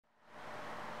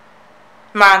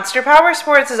Monster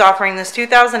Powersports is offering this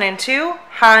 2002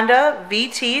 Honda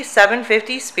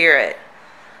VT750 Spirit.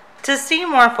 To see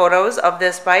more photos of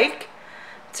this bike,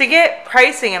 to get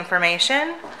pricing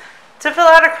information, to fill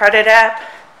out a credit app,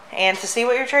 and to see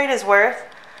what your trade is worth,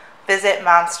 visit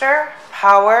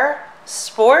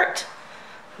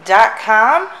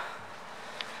monsterpowersport.com.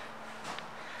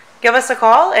 Give us a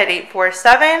call at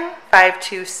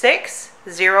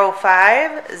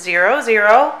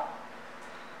 847-526-0500.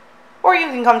 Or you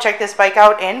can come check this bike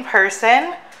out in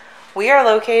person. We are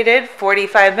located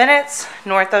 45 minutes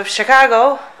north of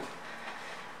Chicago.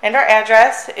 And our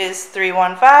address is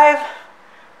 315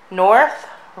 North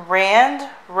Rand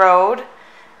Road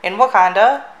in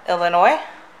Wauconda, Illinois.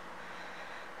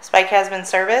 This bike has been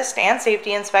serviced and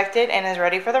safety inspected and is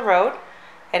ready for the road.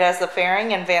 It has the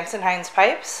fairing and Vance & Hines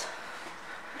pipes.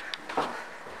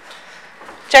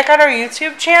 Check out our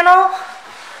YouTube channel.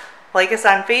 Like us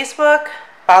on Facebook.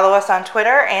 Follow us on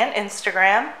Twitter and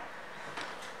Instagram.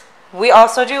 We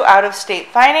also do out-of-state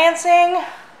financing.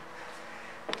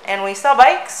 And we sell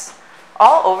bikes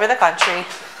all over the country.